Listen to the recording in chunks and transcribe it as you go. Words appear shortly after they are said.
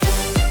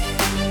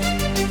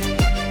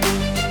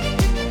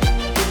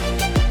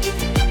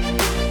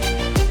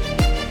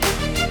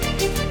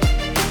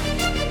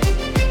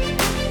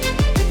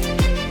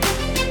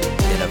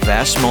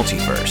endless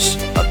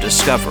multiverse of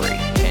discovery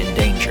and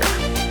danger,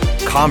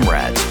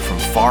 comrades from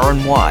far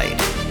and wide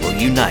will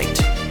unite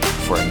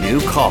for a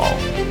new call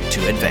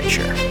to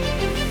adventure.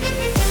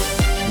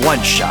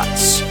 One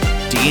Shots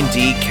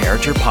D&D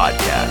Character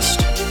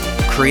Podcast,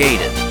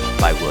 created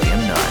by William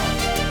Nunn.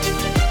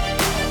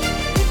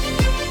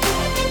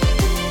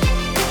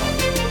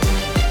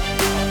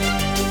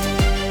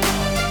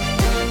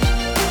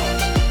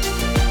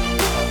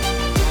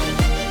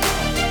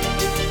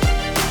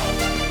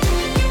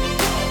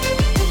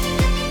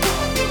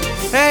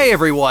 Hey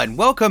everyone,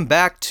 welcome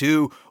back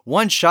to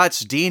One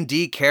Shots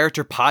D&D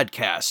Character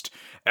Podcast.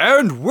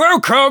 And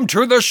welcome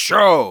to the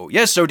show!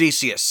 Yes,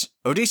 Odysseus.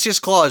 Odysseus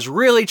Claw is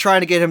really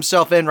trying to get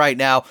himself in right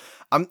now.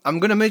 I'm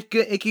gonna make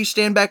you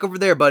stand back over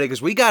there, buddy,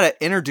 because we gotta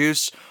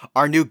introduce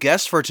our new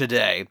guest for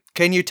today.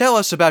 Can you tell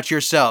us about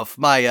yourself?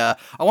 I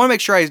want to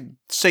make sure I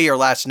say your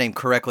last name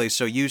correctly,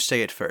 so you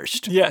say it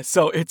first. Yeah,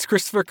 so it's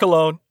Christopher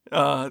Cologne.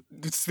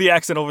 It's the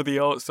accent over the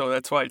O, so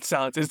that's why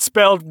it's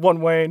spelled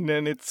one way and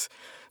then it's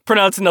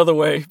pronounced another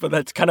way, but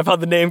that's kind of how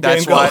the name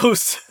game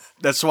goes.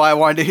 That's why I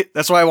wanted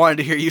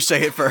to hear you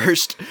say it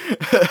first.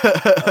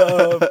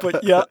 But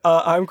yeah,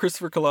 I'm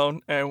Christopher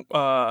Cologne, and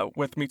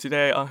with me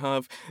today I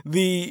have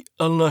the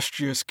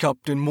illustrious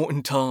Captain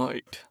Morton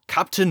Tide.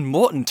 Captain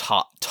Morton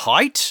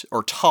Tide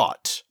or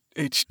Tot?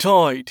 It's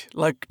Tide,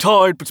 like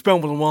Tide, but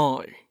spelled with a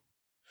Y.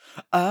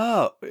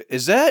 Oh,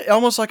 is that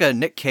almost like a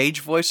Nick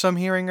Cage voice I'm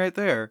hearing right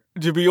there?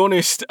 To be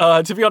honest,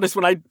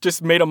 when I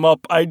just made him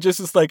up, I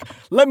just was like,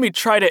 let me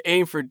try to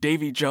aim for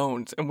Davy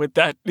Jones, and with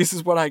that, this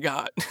is what I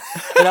got.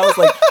 And I was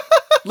like,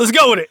 let's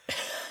go with it.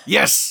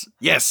 Yes.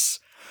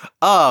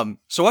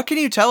 So what can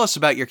you tell us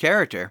about your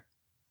character?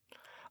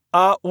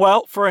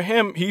 Well, for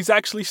him, he's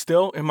actually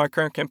still in my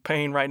current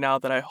campaign right now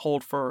that I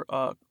hold for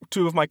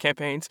two of my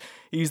campaigns.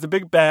 He's the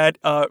big bad.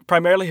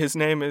 Primarily, his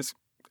name is,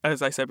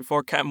 as I said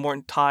before, Captain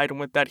Morton Tide, and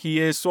with that, he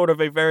is sort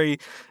of a very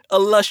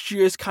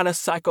illustrious, kind of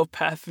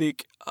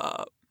psychopathic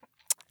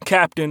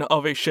captain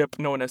of a ship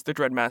known as the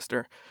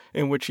Dreadmaster,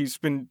 in which he's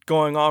been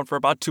going on for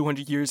about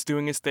 200 years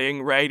doing his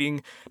thing,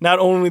 raiding not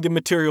only the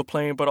material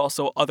plane, but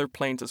also other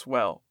planes as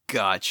well.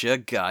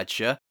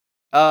 Gotcha.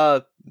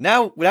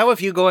 Now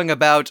with you going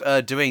about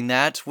doing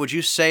that, would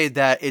you say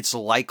that it's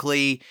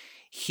likely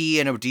he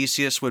and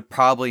Odysseus would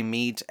probably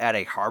meet at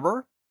a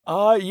harbor?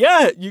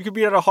 Yeah, you could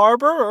be at a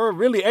harbor or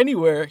really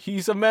anywhere.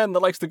 He's a man that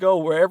likes to go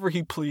wherever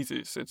he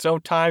pleases. And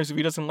sometimes if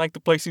he doesn't like the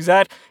place he's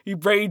at, he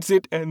raids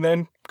it and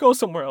then goes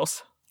somewhere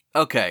else.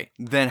 Okay,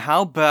 then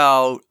how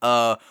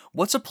about,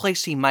 what's a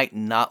place he might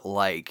not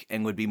like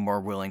and would be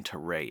more willing to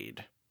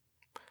raid?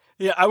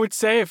 Yeah, I would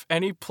say if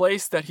any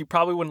place that he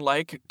probably wouldn't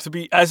like to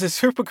be, as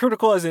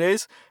hypocritical as it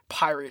is,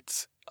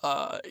 pirates.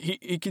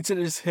 He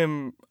considers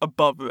him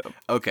above them.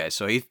 Okay,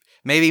 so he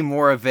maybe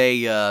more of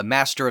a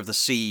master of the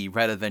sea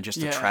rather than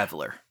just a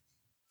traveler.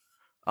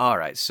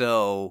 Alright,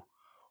 so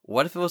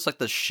what if it was like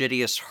the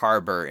shittiest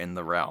harbor in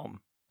the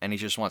realm, and he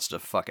just wants to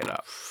fuck it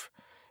up?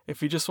 If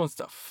he just wants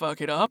to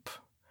fuck it up,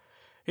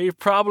 he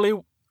probably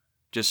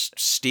just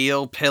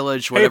steal,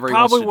 pillage, whatever he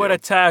wants to do. He probably would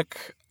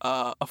attack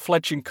a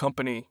fletching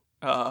company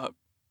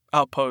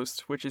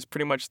outpost, which is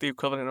pretty much the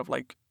equivalent of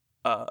like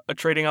a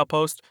trading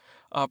outpost.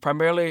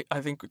 Primarily,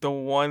 I think the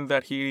one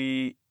that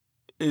he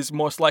is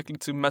most likely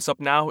to mess up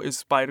now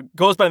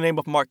goes by the name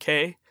of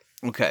Marquet.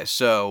 Okay,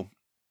 so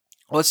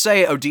let's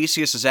say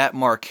Odysseus is at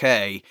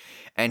Marquet,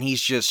 and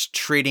he's just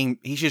trading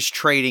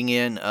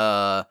in,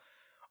 or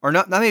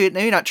not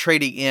maybe not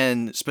trading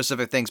in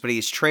specific things, but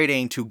he's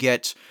trading to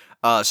get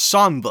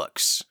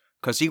songbooks,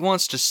 because he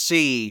wants to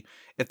see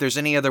if there's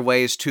any other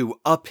ways to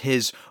up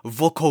his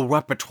vocal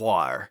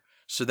repertoire,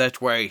 so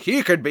that way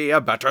he could be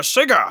a better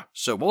singer.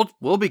 So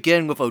we'll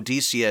begin with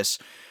Odysseus,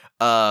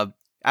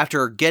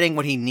 after getting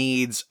what he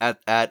needs at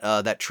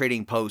that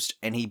trading post,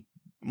 and he,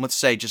 let's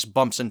say, just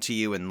bumps into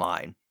you in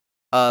line.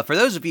 For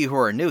those of you who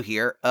are new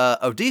here,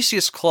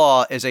 Odysseus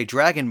Claw is a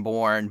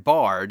dragonborn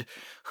bard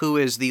who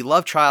is the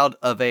love child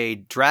of a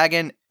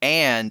dragon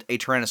and a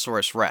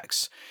Tyrannosaurus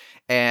Rex.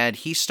 And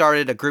he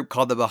started a group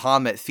called the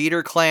Bahamut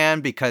Theater Clan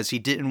because he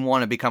didn't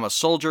want to become a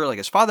soldier like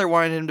his father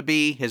wanted him to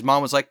be. His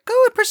mom was like, go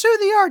and pursue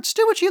the arts,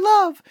 do what you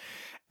love.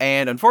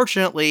 And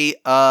unfortunately,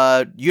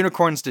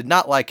 unicorns did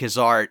not like his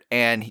art,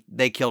 and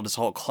they killed his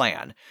whole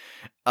clan.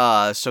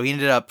 So he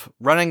ended up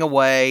running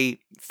away,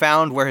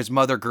 found where his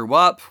mother grew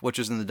up, which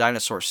was in the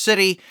Dinosaur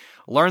City,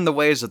 learned the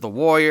ways of the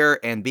warrior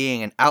and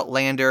being an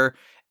outlander,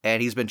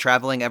 and he's been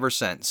traveling ever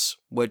since,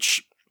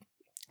 which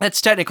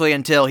that's technically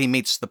until he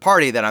meets the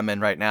party that I'm in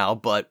right now,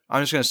 but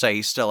I'm just going to say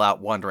he's still out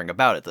wandering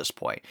about at this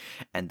point.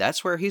 And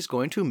that's where he's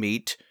going to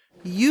meet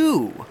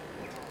you.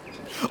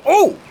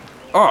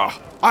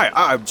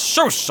 I'm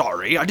so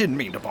sorry. I didn't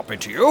mean to bump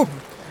into you.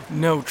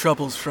 No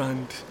troubles,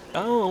 friend.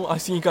 Oh, I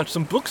see you got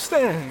some books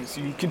there. So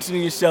you consider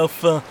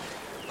yourself a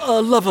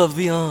lover of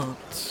the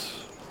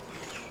arts.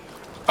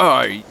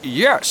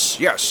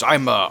 Yes.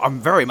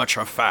 I'm very much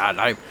a fan.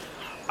 I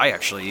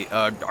actually,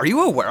 are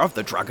you aware of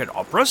the Dragon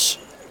Operas?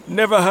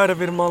 Never heard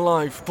of it in my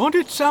life, but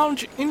it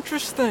sounds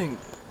interesting.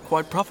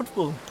 Quite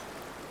profitable.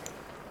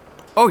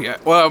 Oh yeah,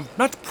 well,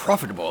 not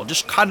profitable,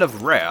 just kind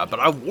of rare, but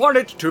I want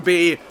it to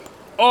be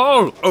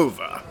all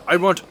over. I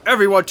want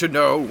everyone to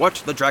know what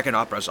the dragon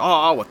operas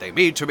are, what they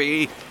mean to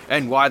me,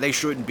 and why they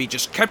shouldn't be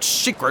just kept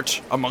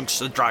secret amongst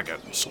the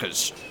dragons,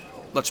 because,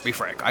 let's be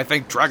frank, I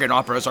think dragon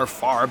operas are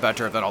far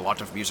better than a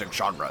lot of music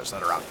genres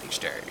that are out these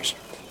days.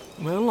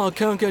 Well, I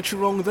can't get you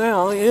wrong there.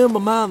 I am a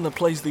man that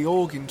plays the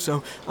organ,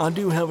 so I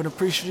do have an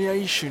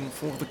appreciation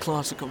for the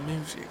classical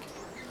music.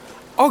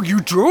 Oh, you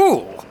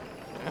do?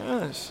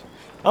 Yes.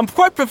 I'm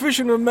quite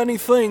proficient in many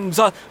things.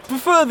 I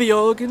prefer the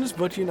organs,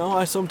 but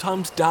I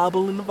sometimes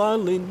dabble in the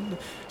violin,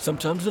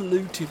 sometimes the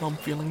lute if I'm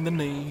feeling the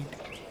need.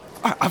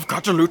 I've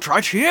got a lute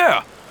right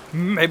here.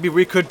 Maybe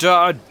we could,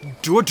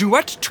 do a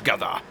duet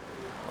together.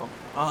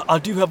 I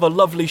do have a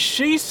lovely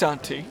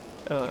she-shanty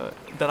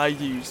that I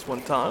used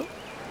one time.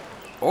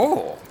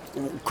 Oh,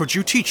 could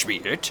you teach me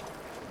it?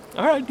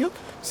 Alright, yep.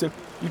 So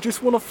you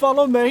just want to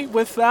follow me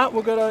with that.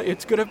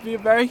 It's gonna be a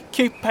very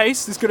cute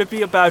pace. It's gonna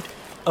be about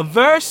a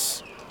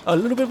verse, a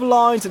little bit of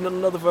lines, and then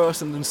another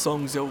verse, and then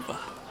song's over.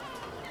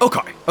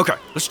 Okay,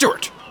 let's do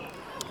it.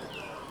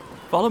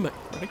 Follow me,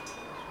 ready?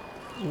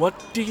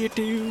 What do you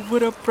do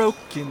with a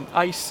broken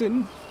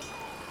icing?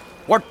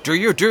 What do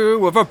you do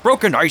with a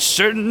broken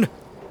icing?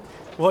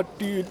 What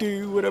do you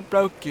do with a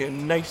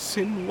broken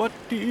icing? What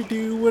do you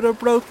do with a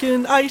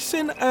broken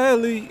icing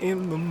early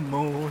in the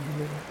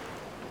morning?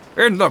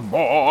 In the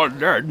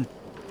morning.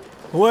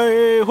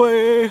 Way,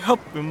 way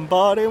up and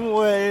bottom,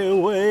 way,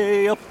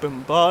 way up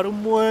and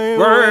bottom, way,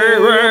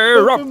 Way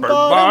up and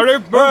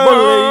bottom,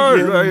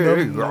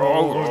 early in the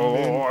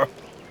morning.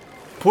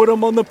 Put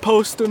him on the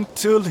post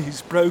until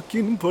he's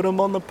broken. Put him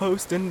on the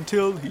post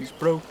until he's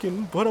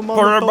broken. Put him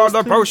on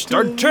the post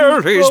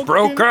until he's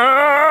broken.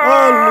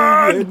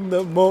 Early in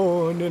the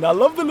morning. I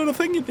love the little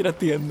thing you did at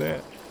the end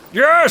there.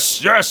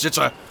 Yes, it's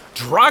a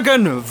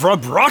dragon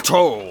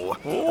vibrato.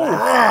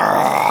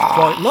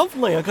 Quite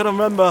lovely. I gotta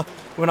remember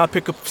when I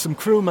pick up some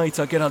crewmates,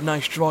 I get a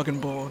nice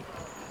dragonborn.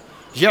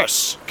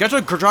 Yes, get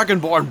a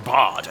dragonborn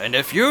bard, and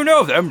if you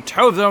know them,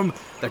 tell them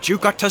that you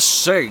got to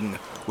sing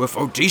with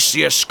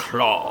Odysseus'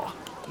 claw.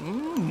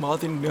 I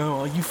didn't know.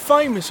 Are you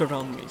famous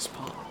around these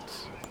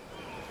parts?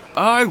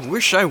 I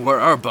wish I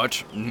were,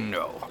 but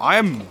no. I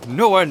am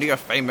nowhere near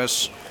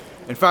famous.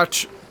 In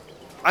fact,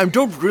 I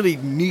don't really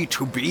need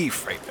to be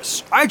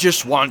famous. I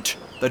just want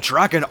the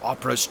dragon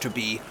operas to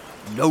be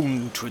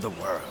known to the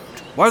world.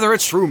 Whether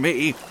it's through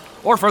me,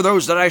 or for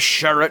those that I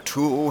share it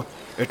to,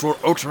 it will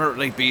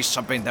ultimately be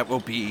something that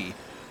will be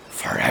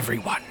for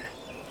everyone.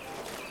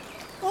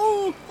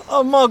 Oh,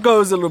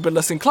 Margot's a little bit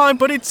less inclined,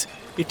 but it's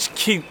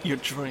cute, your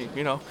dream,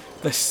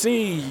 The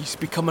seas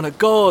becoming a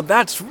god,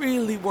 that's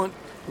really what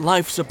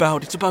life's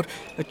about. It's about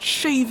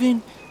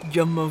achieving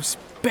your most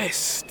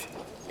best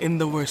in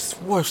the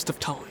worst of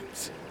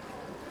times.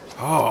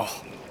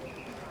 Oh.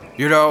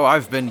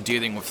 I've been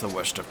dealing with the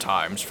worst of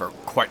times for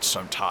quite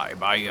some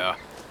time.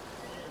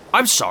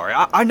 I'm sorry,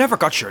 I never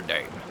got your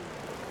name.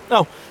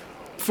 Oh,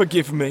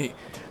 forgive me.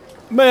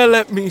 May I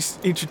let me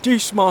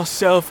introduce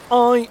myself?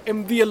 I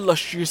am the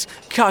illustrious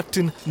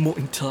Captain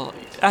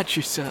Mortentide, at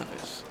your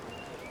service.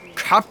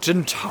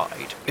 Captain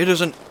Tide, it is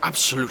an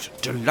absolute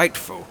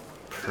delightful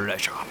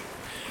pleasure.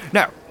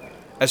 Now,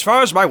 as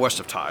far as my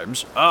worst of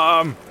times,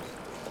 I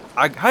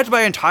had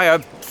my entire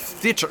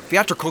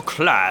theatrical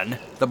clan,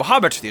 the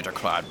Bahamut Theater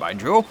clan,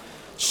 mind you,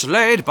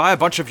 slayed by a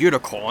bunch of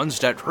unicorns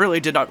that really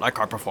did not like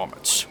our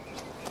performance.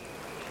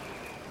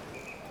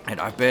 And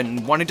I've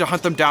been wanting to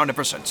hunt them down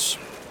ever since.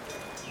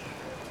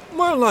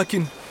 Well,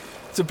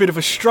 it's a bit of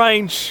a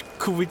strange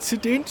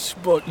coincidence,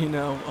 but,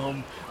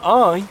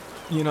 I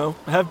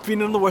have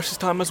been in the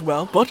worst time as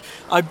well, but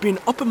I've been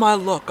up in my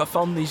luck. I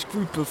found these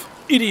group of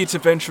idiot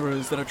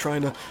adventurers that are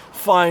trying to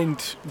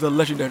find the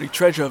legendary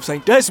treasure of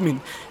St.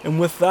 Desmond, and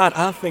with that,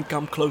 I think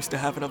I'm close to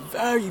having a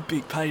very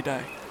big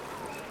payday.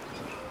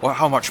 Well,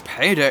 how much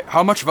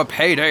of a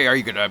payday are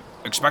you gonna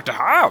expect to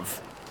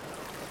have?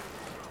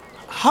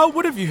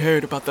 What have you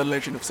heard about the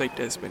legend of St.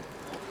 Desmond?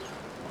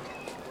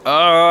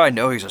 I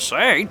know he's a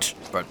saint,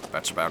 but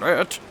that's about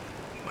it.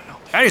 Well,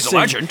 and he's a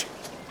legend.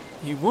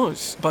 He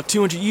was. About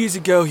 200 years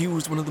ago, he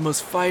was one of the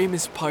most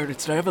famous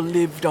pirates that ever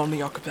lived on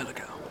the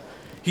archipelago.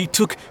 He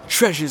took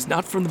treasures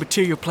not from the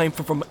material plane,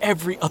 but from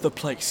every other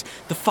place.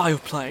 The fire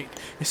plane.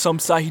 And some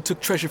say he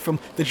took treasure from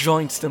the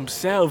giants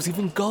themselves,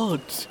 even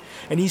gods.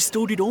 And he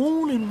stored it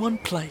all in one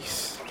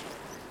place.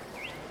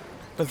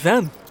 But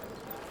then,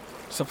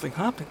 something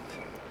happened.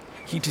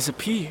 He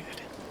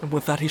disappeared, and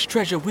with that, his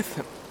treasure with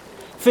him.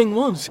 Thing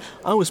was,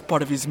 I was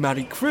part of his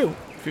married crew,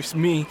 just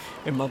me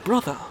and my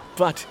brother,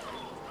 but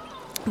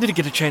I didn't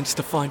get a chance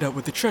to find out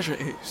where the treasure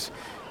is.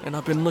 And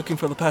I've been looking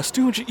for the past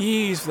 200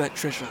 years for that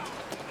treasure.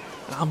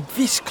 And I'm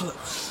this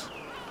close.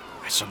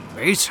 That's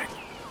amazing.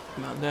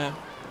 Not now.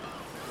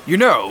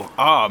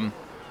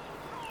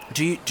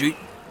 Did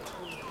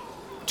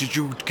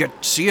you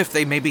see if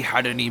they maybe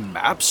had any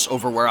maps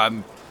over where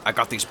I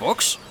got these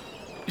books?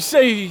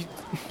 St.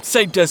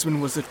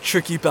 Desmond was a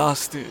tricky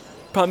bastard,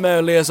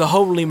 primarily as a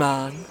holy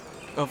man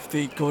of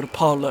the god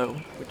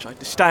Apollo, which I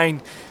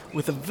disdain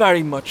with a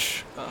very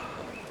much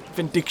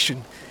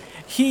Vindiction.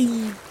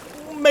 He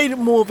made it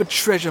more of a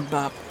treasure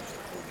map,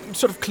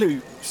 sort of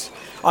clues.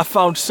 I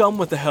found some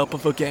with the help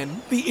of,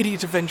 again, the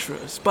idiot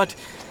adventurers, but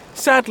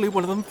sadly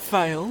one of them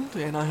failed,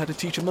 and I had to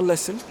teach him a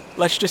lesson.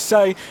 Let's just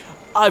say,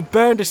 I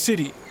burned a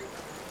city.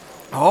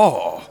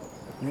 Oh.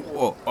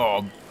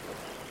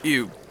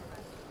 You...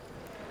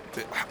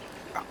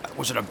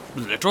 Was it a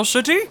little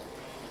city?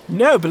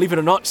 No, believe it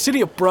or not,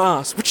 City of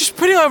Brass, which is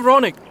pretty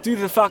ironic due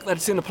to the fact that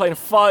it's in a plane of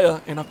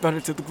fire and I've burned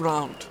it to the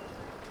ground.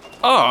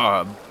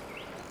 Oh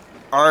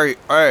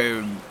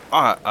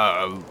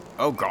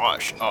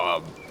gosh,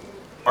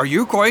 are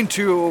you going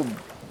to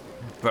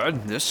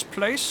burn this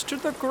place to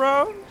the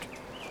ground?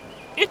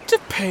 It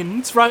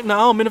depends. Right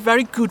now, I'm in a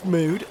very good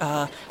mood.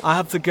 I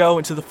have to go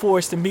into the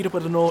forest and meet up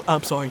with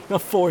I'm sorry,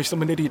 not forest,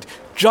 I'm an idiot.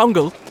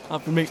 Jungle. I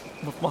have to meet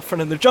with my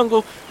friend in the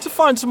jungle to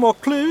find some more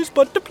clues,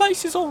 but the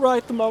place is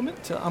alright at the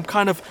moment. I'm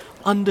kind of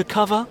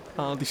undercover.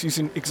 This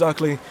isn't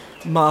exactly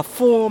my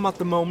form at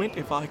the moment.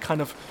 If I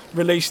kind of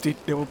released it,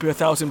 there will be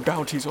 1,000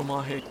 bounties on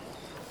my head.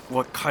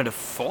 What kind of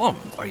form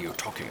are you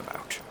talking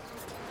about?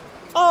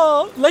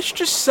 Let's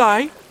just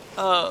say,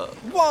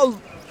 well,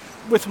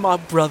 with my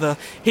brother,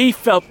 he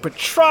felt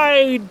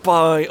betrayed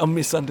by a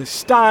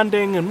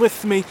misunderstanding and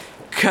with me,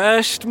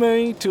 cursed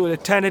me to an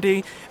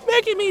eternity,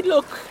 making me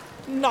look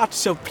not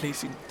so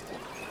pleasing.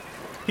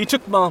 He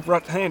took my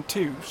right hand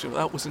too, so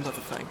that was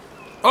another thing.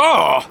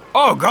 Oh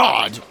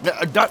God!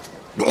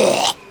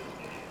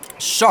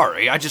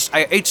 Sorry, I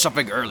ate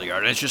something earlier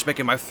and it's just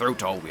making my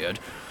throat all weird.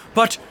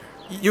 But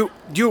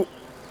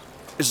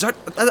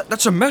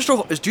that's a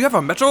metal? Do you have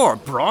a metal or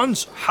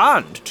bronze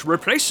hand to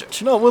replace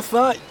it? No, with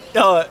that,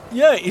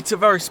 yeah, it's a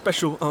very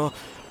special,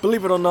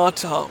 believe it or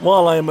not,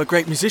 while I am a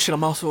great musician,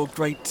 I'm also a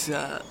great,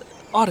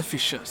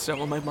 artificer,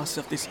 so I made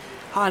myself this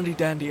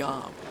handy-dandy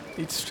arm.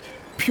 It's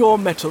pure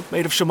metal,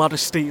 made of Shimada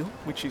steel,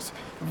 which is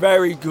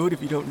very good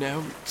if you don't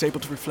know. It's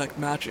able to reflect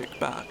magic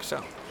back,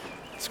 so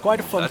it's quite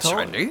a fun That's toy.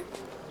 handy.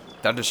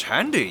 That is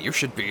handy. You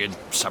should be in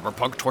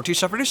Cyberpunk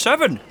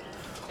 2077.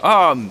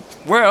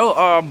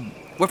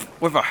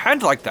 With a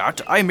hand like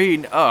that, I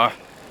mean,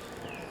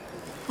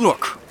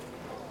 look,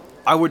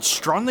 I would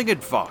strongly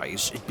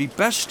advise it'd be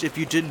best if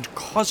you didn't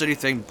cause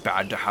anything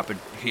bad to happen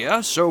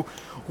here, so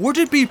would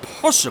it be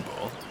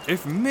possible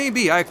if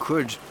maybe I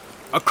could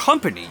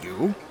accompany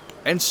you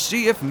and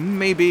see if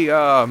maybe,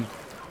 I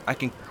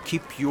can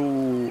keep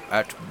you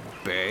at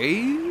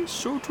bay,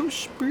 so to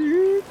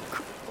speak?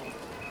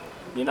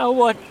 You know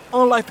what? I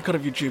don't like the cut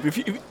of your jib.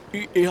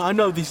 I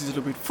know this is a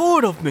little bit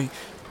forward of me,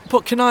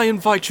 but can I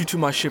invite you to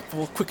my ship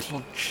for a quick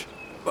lunch?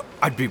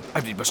 I'd be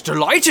most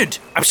delighted.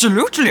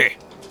 Absolutely.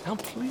 Now,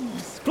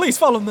 please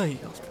follow me.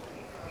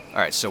 All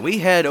right, so we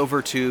head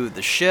over to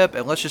the ship,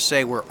 and let's just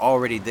say we're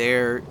already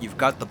there. You've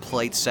got the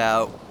plates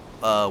out.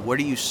 What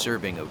are you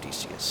serving,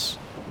 Odysseus?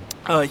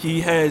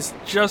 He has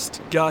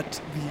just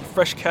got the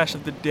fresh cash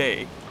of the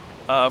day,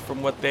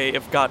 from what they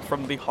have got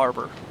from the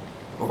harbor.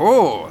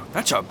 Oh,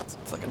 It's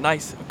like a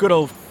nice, good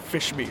old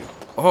fish meal.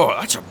 Oh,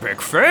 that's a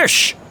big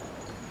fish.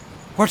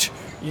 What?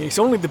 Yeah, it's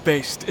only the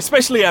best.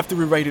 Especially after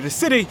we raided a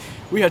city,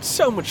 we had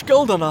so much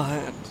gold on our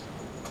hands.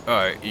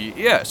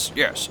 Yes.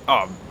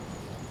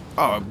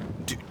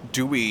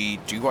 Do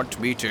you want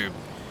me to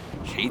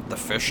heat the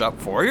fish up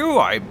for you?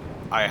 I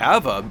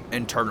have a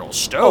internal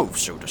stove,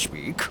 so to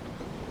speak.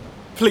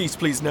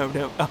 Please, no.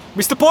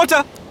 Mr.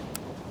 Porter!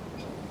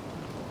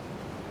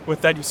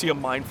 With that, you see a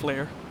mind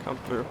flare come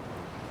through.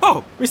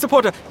 Oh, Mr.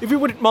 Porter, if you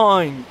wouldn't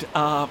mind,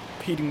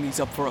 heating these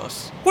up for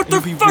us. What the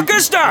fuck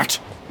is that?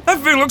 That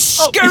thing looks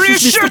scary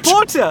as shit! Mr.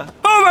 Porter!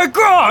 Oh my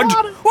god!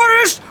 What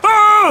is...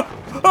 Oh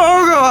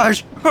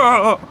gosh!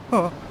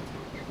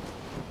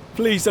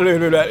 Please,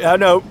 I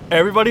know,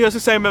 everybody has the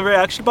same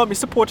reaction, but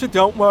Mr. Porter,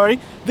 don't worry.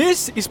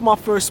 This is my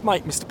first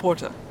mate, Mr.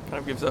 Porter. Kind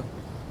of gives a...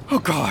 Oh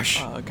gosh!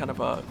 Kind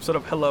of a sort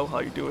of hello, how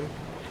you doing?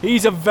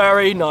 He's a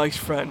very nice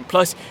friend.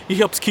 Plus, he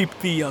helps keep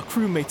the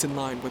crewmates in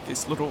line with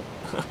his little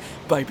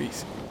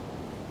babies.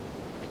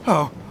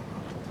 Oh,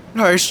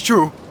 nice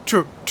to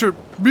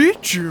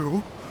meet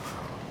you.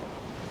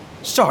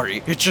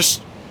 Sorry, it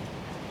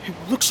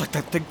looks like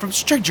that thing from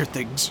Stranger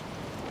Things.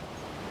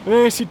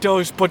 Yes, he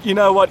does, but you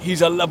know what?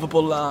 He's a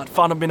lovable lad.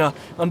 Found him in a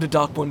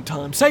Underdark one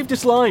time. Saved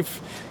his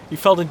life. He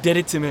felt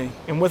indebted to me.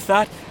 And with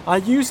that, I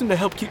used him to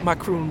help keep my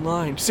crew in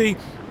line. See,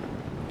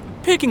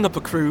 picking up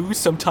a crew is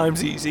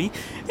sometimes easy,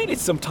 and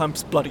it's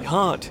sometimes bloody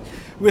hard.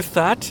 With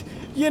that,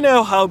 you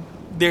know how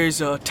there's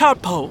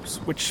tadpoles,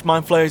 which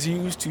mind flayers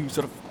use to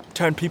sort of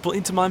turn people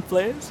into mind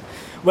flayers?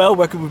 Well,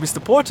 working with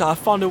Mr. Porter, I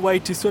found a way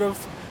to sort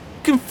of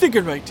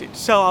configure it,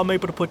 so I'm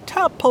able to put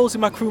tadpoles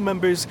in my crew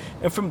members,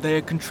 and from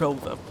there control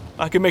them.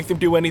 I can make them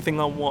do anything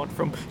I want,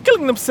 from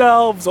killing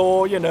themselves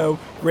or,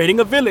 raiding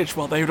a village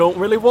while they don't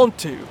really want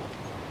to.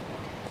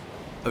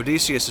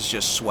 Odysseus is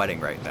just sweating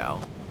right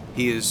now.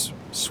 He is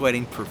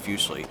sweating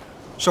profusely.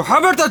 So how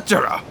about that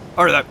dinner?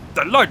 Or that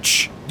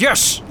lunch?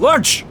 Yes,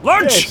 lunch!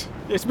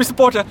 Yes, Mr.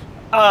 Porter.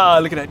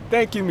 Look at that.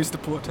 Thank you,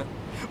 Mr. Porter.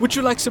 Would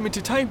you like some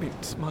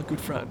entertainment, my good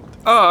friend?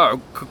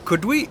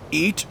 Could we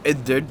eat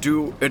and then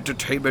do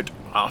entertainment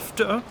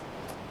after?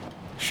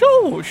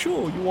 Sure,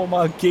 you are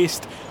my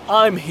guest.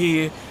 I'm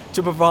here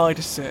to provide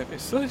a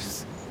service.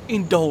 Let's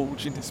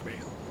indulge in this meal.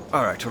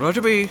 All right, so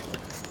let me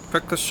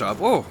pick this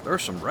up. Oh,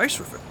 there's some rice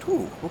with it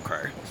too.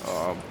 Okay.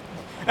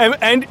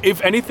 And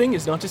if anything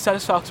is not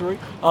satisfactory,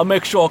 I'll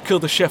make sure I'll kill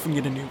the chef and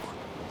get a new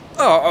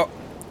one.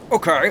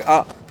 Okay.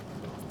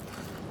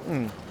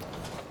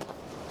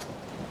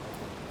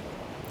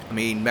 I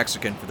mean,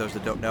 Mexican, for those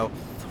that don't know.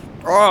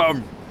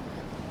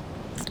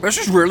 This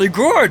is really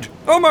good.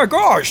 Oh my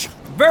gosh.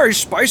 Very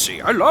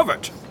spicy. I love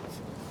it.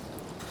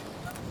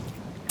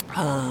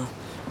 I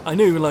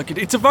knew you would like it.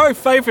 It's a very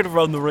favorite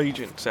around the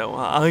region, so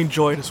I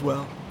enjoy it as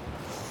well.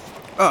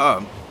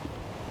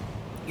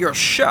 You're a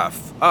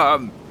chef.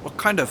 What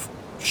kind of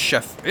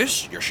chef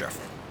is your chef?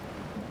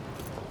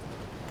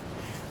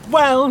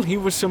 Well, he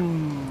was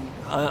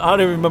I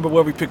don't remember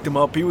where we picked him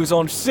up. He was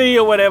on sea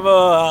or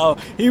whatever.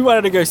 He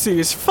wanted to go see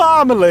his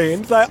family.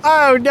 And it's like,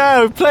 oh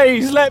no,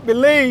 please let me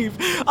leave.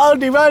 I'll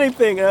do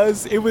anything.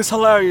 It was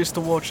hilarious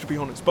to watch, to be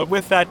honest. But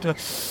with that,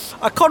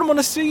 I caught him on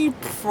the sea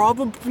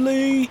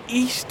probably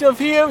east of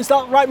here. Is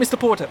that right, Mr.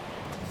 Porter?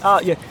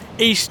 Yeah,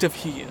 east of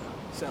here.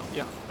 So,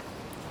 yeah.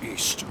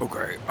 East,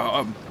 okay.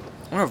 I'll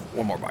have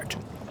one more bite.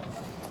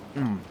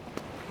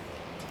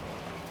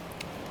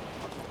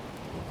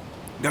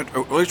 That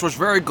at least was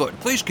very good.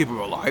 Please keep him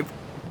alive.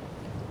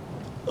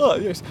 Oh,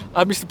 yes.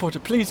 Mr. Porter,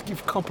 please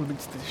give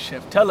compliments to the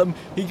chef. Tell him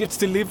he gets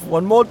to live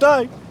one more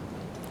day.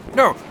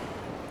 No,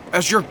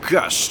 as your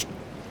guest,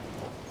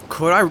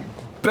 could I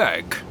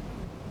beg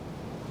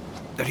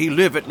that he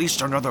live at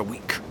least another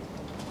week?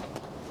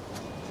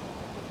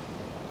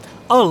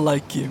 I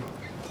like you.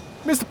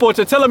 Mr.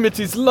 Porter, tell him it's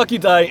his lucky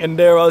day and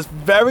there are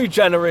very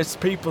generous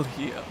people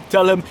here.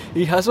 Tell him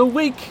he has a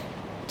week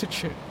to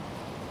chill.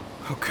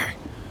 Okay.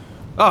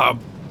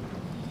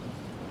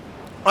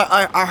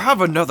 I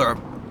have another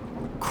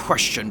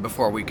question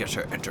before we get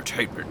to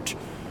entertainment.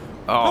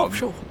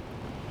 Sure.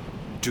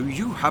 Do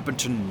you happen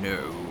to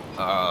know,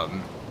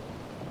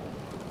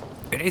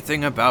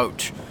 anything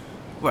about,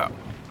 well,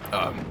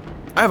 I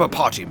have a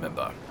party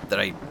member that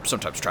I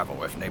sometimes travel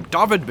with named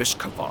David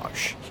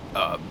Miscavige.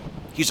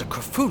 He's a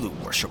Cthulhu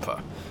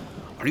worshipper.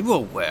 Are you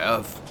aware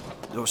of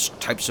those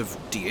types of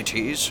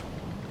deities?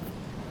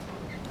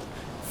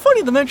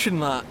 Funny to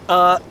mention that.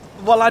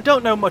 Well, I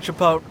don't know much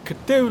about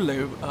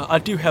Cthulhu. I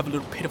do have a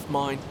little pet of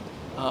mine.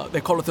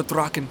 They call it the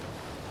Draken,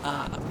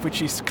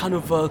 which is kind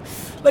of,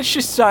 let's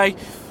just say,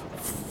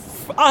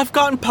 I've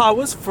gotten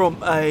powers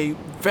from a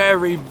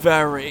very,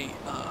 very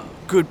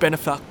good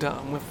benefactor.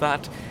 And with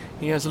that,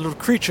 he has a little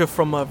creature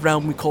from a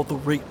realm we call the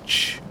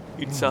Reach.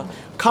 It's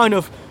kind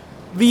of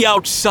the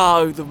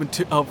outside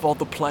of all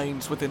the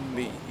planes within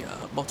the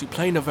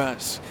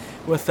multiplaneverse.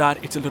 With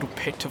that, it's a little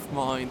pet of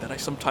mine that I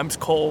sometimes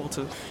call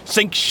to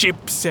sink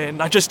ships,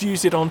 and I just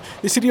use it on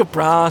the city of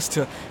Brass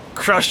to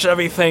crush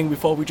everything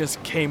before we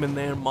just came in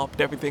there and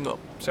mopped everything up.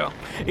 So,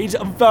 he's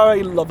a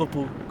very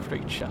lovable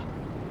creature.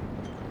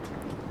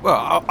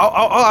 Well,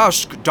 I'll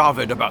ask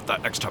David about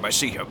that next time I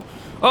see him.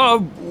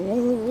 What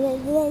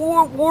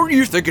are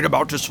you thinking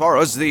about as far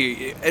as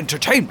the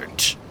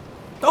entertainment?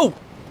 Oh,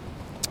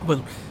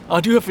 well, I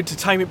do have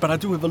entertainment, but I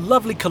do have a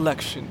lovely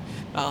collection.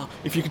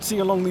 If you can see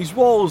along these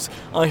walls,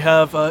 I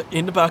have,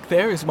 in the back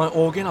there is my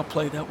organ. I'll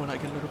play that when I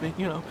get a little bit,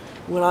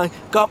 when I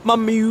got my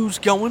muse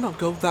going, I'll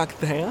go back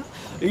there.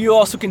 You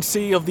also can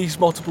see of these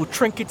multiple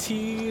trinkets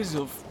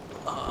of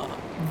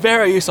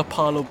various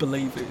Apollo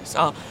believers.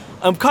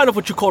 I'm kind of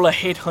what you call a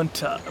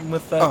headhunter, and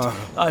with that,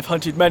 I've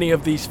hunted many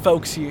of these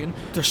folks here. And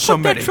there's so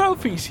many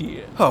trophies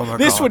here. Oh my God!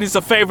 This one is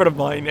a favorite of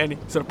mine, and he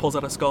sort of pulls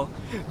out a skull.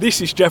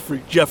 This is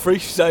Jeffrey. Jeffrey,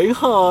 say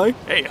hi.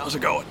 Hey, how's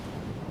it going?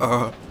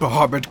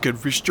 Bahamut can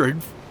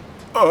restrain.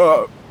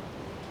 Don't.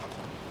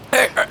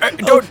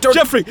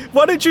 Jeffrey,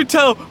 why didn't you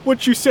tell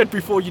what you said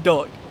before you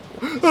died?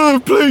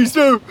 Oh, please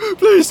don't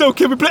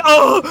kill me, please.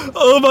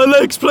 Oh, my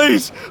legs,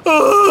 please.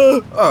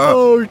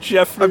 Oh,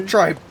 Jeffrey. I'm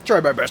trying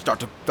my best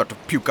not to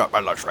puke out my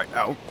lunch right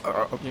now.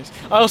 Yes.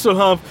 I also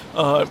have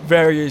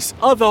various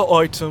other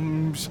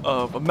items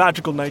of a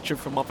magical nature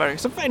from my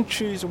various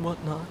adventures and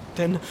whatnot.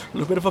 Then a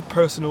little bit of a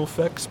personal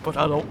effects, but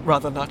I don't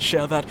rather not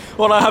share that.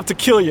 Or I have to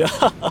kill you.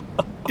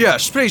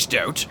 Yes, please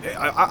don't.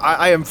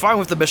 I am fine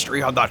with the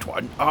mystery on that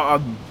one.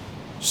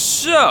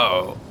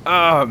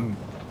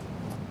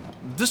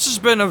 This has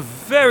been a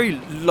very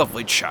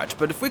lovely chat,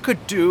 but if we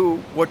could do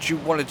what you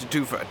wanted to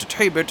do for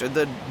entertainment, and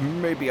then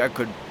maybe I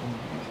could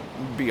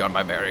be on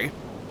my merry.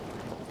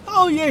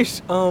 Oh,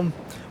 yes.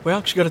 We're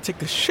actually going to take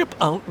the ship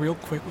out real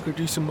quick. We're going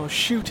to do some more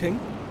shooting,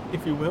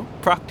 if you will.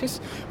 Practice.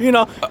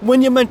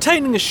 When you're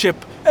maintaining a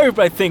ship,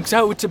 everybody thinks,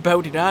 oh, it's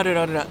about it,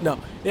 No,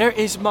 there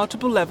is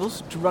multiple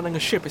levels to running a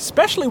ship,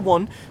 especially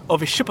one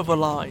of a ship of a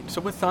line.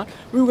 So with that,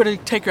 we were going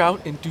to take her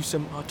out and do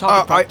some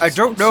target practice. I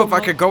don't know if I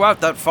could go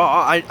out that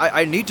far.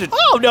 I need to...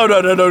 Oh, no,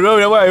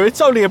 wait.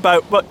 It's only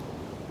about,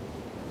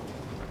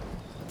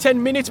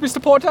 10 minutes,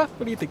 Mr. Porter?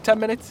 What do you think, 10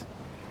 minutes?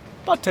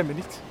 About 10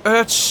 minutes.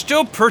 It's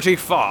still pretty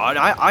far.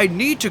 I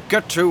need to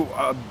get to...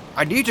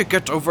 I need to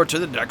get over to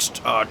the next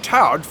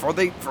town for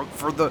the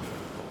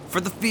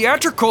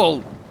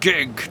theatrical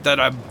gig that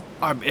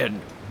I'm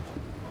in.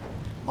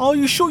 Are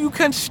you sure you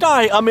can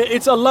stay? I mean,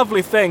 it's a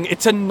lovely thing.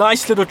 It's a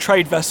nice little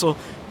trade vessel,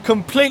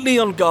 completely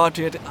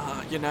unguarded.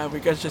 We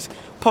can just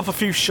pop a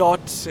few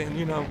shots,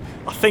 and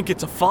I think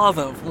it's a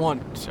father of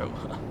one, so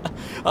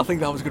I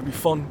think that was going to be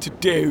fun to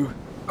do.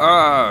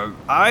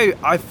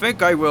 I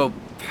think I will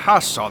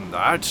pass on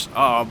that.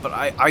 But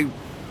I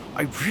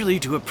really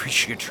do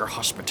appreciate your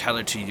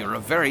hospitality. You're a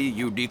very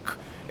unique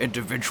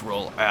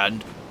individual,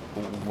 and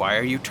why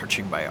are you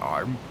touching my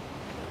arm?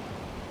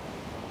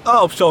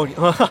 Oh, sorry.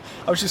 I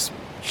was just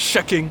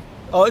checking.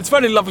 It's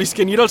very lovely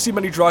skin. You don't see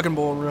many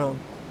Dragonborn around.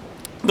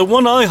 The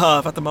one I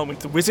have at the moment,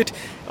 the wizard,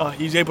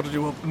 he's able to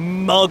do a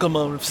amalgam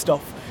of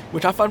stuff,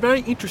 which I find very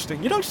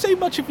interesting. You don't see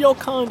much of your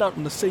kind out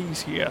in the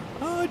seas here.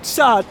 It's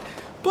sad,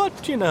 but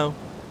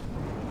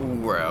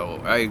Well,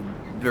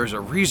 there's a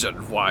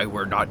reason why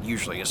we're not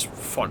usually as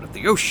fond of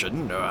the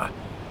ocean.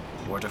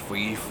 What if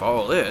we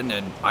fall in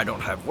and I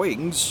don't have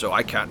wings, so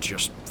I can't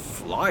just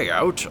fly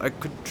out? I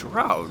could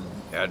drown,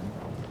 and...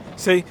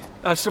 See,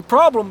 that's the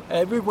problem.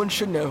 Everyone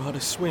should know how to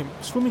swim.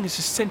 Swimming is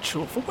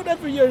essential for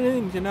whatever you're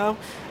in,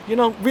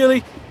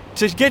 really,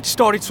 to get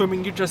started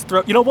swimming, you just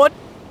throw... You know what?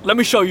 Let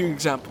me show you an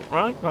example,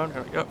 right?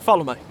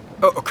 Follow me.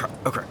 Oh, okay.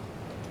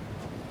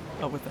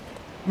 Oh, with that.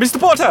 Mr.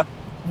 Porter,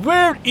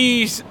 where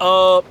is,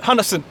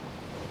 Hannison?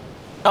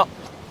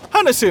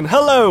 Hannison,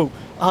 hello.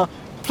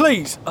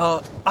 Please,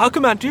 I'll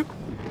command you.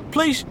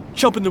 Please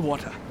jump in the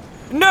water.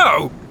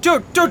 No!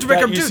 Don't make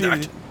him do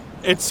that!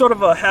 It's sort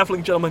of a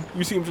halfling gentleman.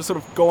 You see him just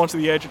sort of go onto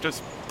the edge and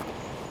just...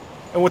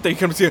 And what they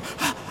come to see...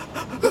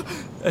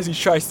 as he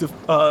tries to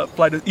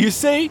fly to... You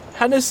see,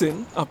 Hennessy,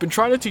 I've been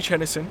trying to teach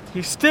Hennessy.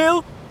 He's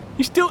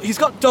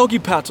got doggy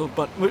paddle,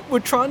 but we're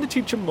trying to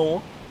teach him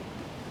more.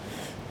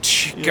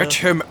 Get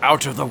him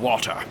out of the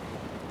water.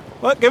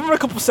 Well, give him a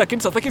couple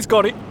seconds. I think he's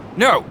got it.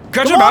 No,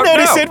 get Come him on, out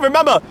Hennessy, now!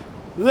 remember,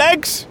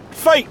 legs,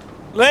 feet.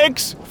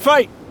 Legs,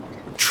 feet.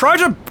 Try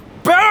to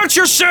balance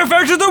yourself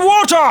out of the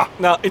water!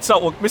 No, it's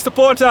not working. Mr.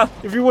 Porter,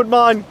 if you wouldn't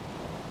mind.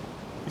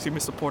 You see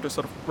Mr. Porter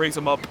sort of raise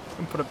him up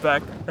and put it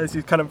back as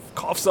he kind of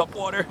coughs up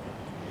water.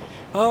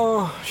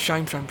 Oh,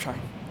 shame.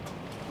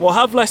 We'll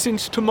have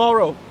lessons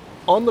tomorrow,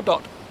 on the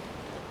dot.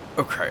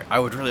 Okay, I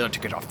would really like to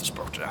get off this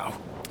boat now.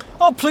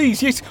 Oh,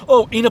 please, yes.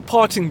 Oh, in a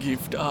parting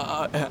gift.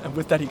 And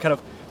with that, he kind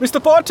of...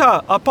 Mr.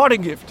 Porter, a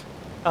parting gift.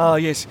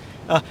 Yes.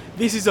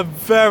 This is a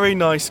very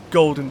nice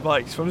golden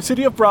vase from the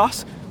city of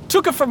Brass.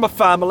 Took it from a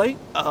family.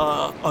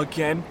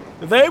 Again,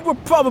 they were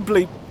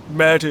probably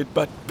murdered,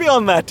 but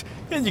beyond that,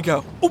 here you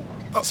go. Oh,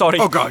 sorry.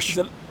 Oh, gosh.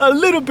 There's a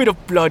little bit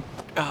of blood.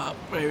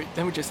 Wait,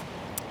 let me just...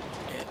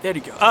 Yeah, there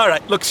you go. All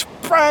right, looks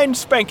brand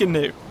spanking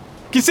new.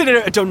 Consider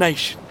it a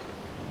donation.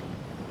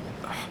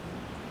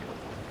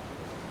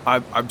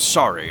 I'm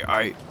sorry.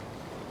 I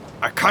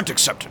can't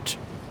accept it.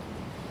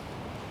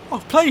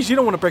 Oh, please, you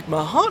don't want to break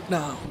my heart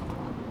now.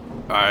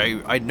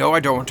 I know I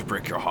don't want to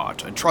break your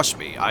heart, and trust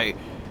me, I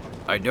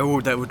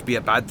know that would be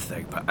a bad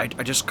thing, but I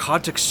just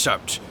can't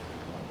accept.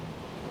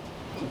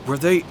 Were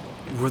they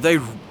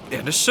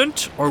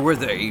innocent, or were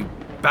they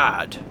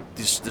bad,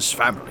 this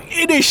family?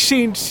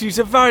 Innocence is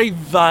a very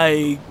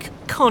vague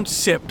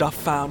concept I've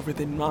found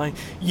within my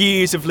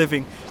years of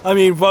living. I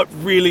mean, what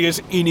really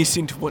is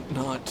innocent, what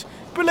not?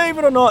 Believe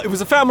it or not, it was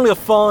a family of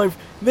 5.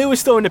 They were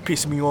starting to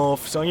piss me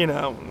off, so,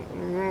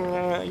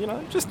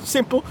 just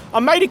simple. I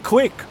made it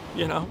quick,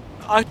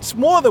 It's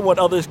more than what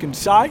others can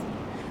say.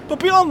 But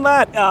beyond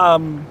that,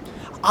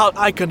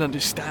 I can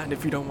understand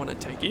if you don't want to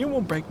take it. It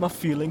won't break my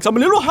feelings. I'm a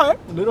little hurt.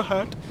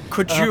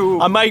 Could you...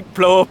 I might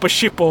blow up a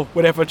ship or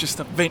whatever just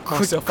to vent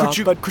myself out.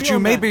 Could you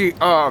maybe,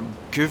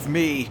 give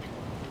me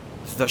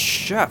the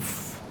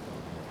chef?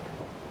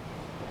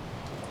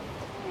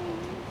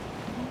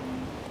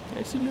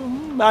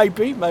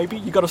 Maybe.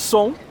 You got a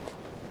song?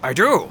 I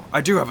do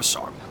have a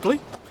song. Please?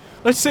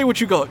 Let's see what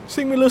you got.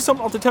 Sing me a little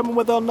something. I'll determine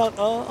whether or not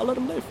I'll let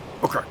him live.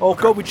 Okay. I'll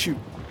go with you.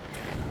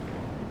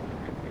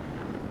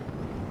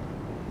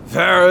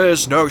 There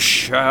is no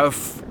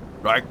chef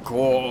like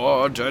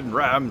Gordon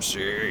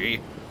Ramsay.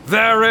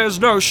 There is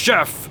no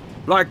chef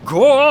like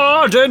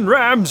Gordon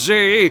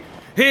Ramsay.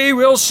 He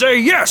will say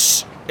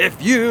yes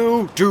if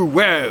you do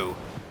well.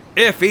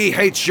 If he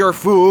hates your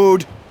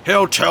food,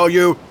 he'll tell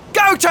you,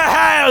 go to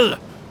hell!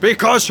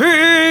 Because he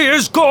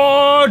is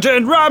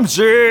Gordon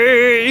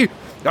Ramsay,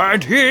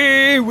 and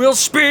he will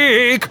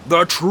speak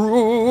the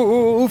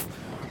truth.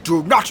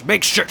 Do not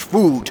make shit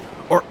food,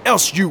 or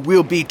else you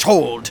will be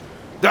told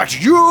that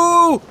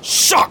you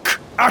suck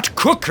at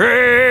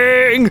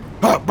cooking.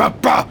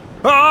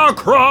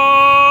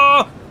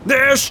 Across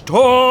this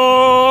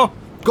door,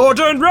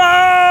 Gordon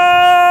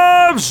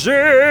Ramsay.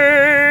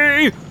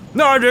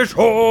 That is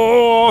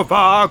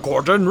over,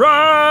 Gordon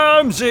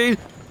Ramsay.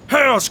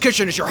 Hell's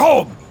Kitchen is your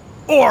home,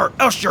 or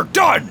else you're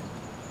done.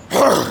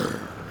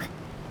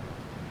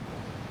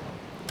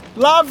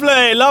 Lovely.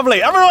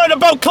 Everyone in the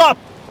boat clap.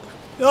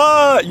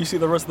 You see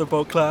the rest of the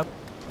boat clap.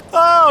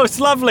 Oh, it's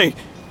lovely.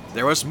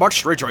 There was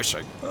much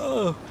rejoicing.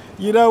 Oh,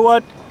 you know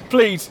what?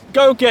 Please,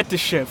 go get the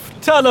chef.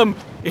 Tell him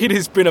it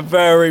has been a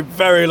very,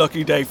 very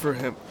lucky day for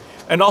him.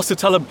 And also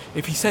tell him,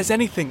 if he says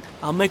anything,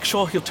 I'll make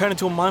sure he'll turn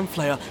into a mind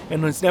flayer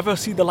and will never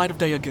see the light of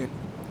day again.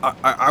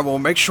 I will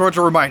make sure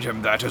to remind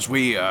him that as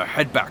we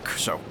head back.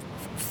 So,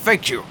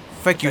 thank you.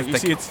 Thank you. You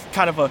see, it's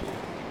kind of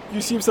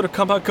you see him sort of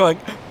come out going,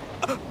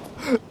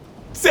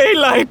 say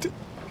light!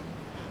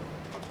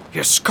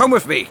 Yes, come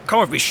with me.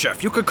 Come with me,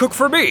 chef. You can cook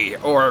for me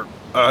or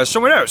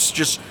someone else.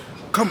 Just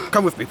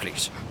come with me,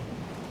 please.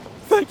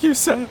 Thank you,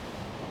 sir.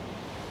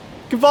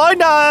 Goodbye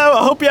now.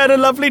 I hope you had a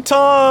lovely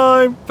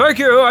time. Thank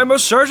you. I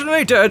most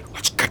certainly did.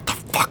 Let's get the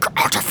fuck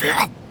out of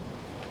here.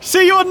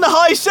 See you on the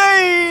high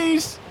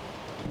seas.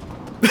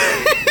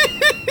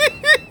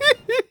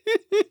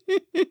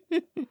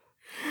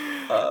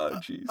 Oh,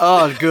 jeez.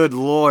 Oh, good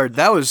lord.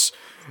 That was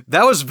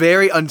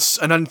very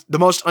the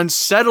most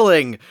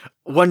unsettling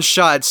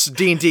one-shots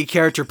D&D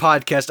character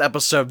podcast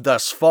episode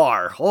thus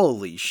far.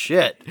 Holy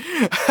shit.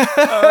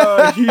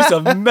 He's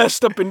a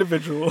messed up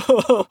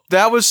individual.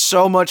 That was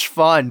so much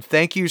fun.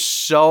 Thank you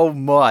so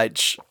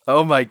much.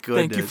 Oh my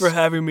goodness. Thank you for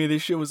having me.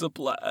 This shit was a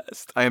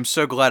blast. I am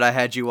so glad I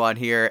had you on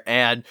here.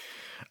 And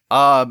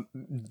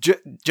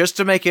just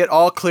to make it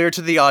all clear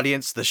to the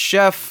audience, the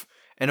chef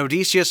and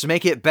Odysseus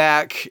make it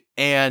back,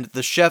 and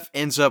the chef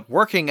ends up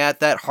working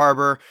at that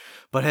harbor,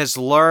 but has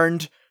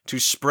learned to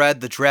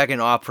spread the dragon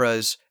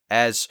operas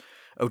as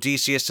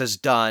Odysseus has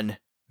done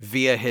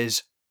via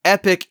his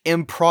epic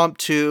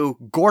impromptu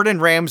Gordon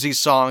Ramsay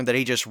song that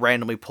he just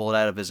randomly pulled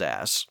out of his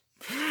ass.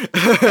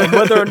 And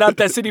whether or not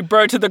that city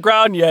burned to the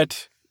ground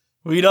yet,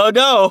 we don't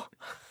know.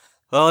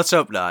 Well, let's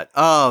hope not.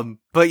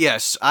 But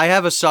yes, I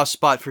have a soft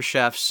spot for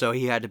chefs, so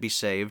he had to be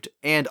saved.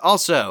 And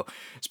also,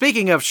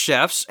 speaking of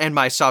chefs and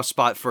my soft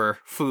spot for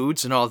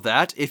foods and all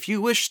that, if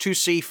you wish to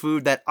see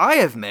food that I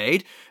have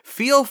made,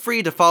 feel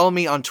free to follow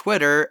me on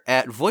Twitter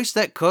at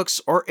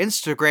VoiceThatCooks or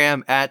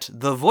Instagram at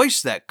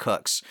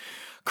TheVoiceThatCooks.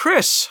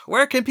 Chris,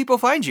 where can people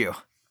find you?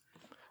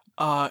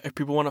 If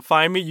people want to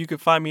find me, you can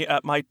find me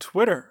at my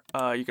Twitter.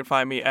 You can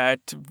find me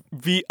at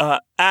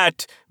VO_Cologne.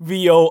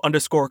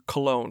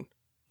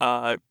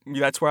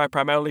 That's where I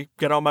primarily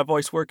get all my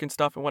voice work and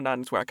stuff and whatnot,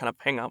 and it's where I kind of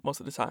hang out most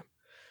of the time.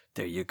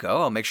 There you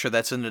go. I'll make sure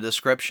that's in the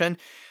description.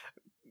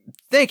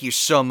 Thank you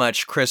so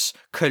much, Chris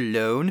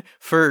Cologne,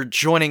 for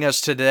joining us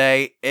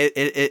today.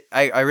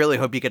 I really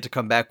hope you get to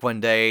come back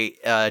one day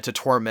to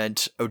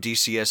torment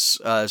Odysseus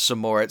some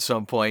more at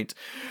some point.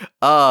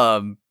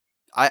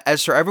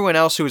 As for everyone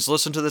else who has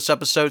listened to this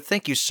episode,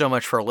 thank you so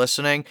much for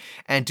listening,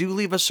 and do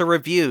leave us a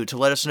review to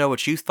let us know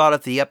what you thought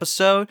of the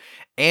episode,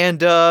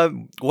 and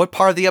what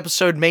part of the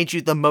episode made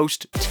you the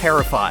most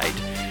terrified.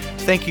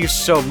 Thank you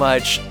so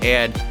much,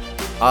 and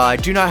I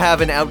do not have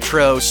an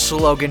outro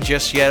slogan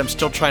just yet. I'm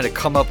still trying to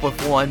come up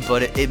with one,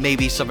 but it may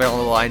be something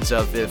along the lines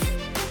of, if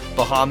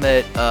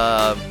Bahamut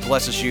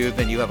blesses you,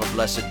 then you have a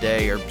blessed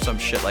day, or some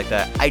shit like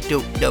that. I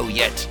don't know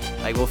yet.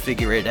 I will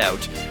figure it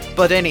out.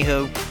 But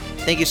anywho,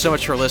 thank you so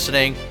much for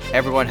listening.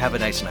 Everyone have a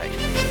nice night.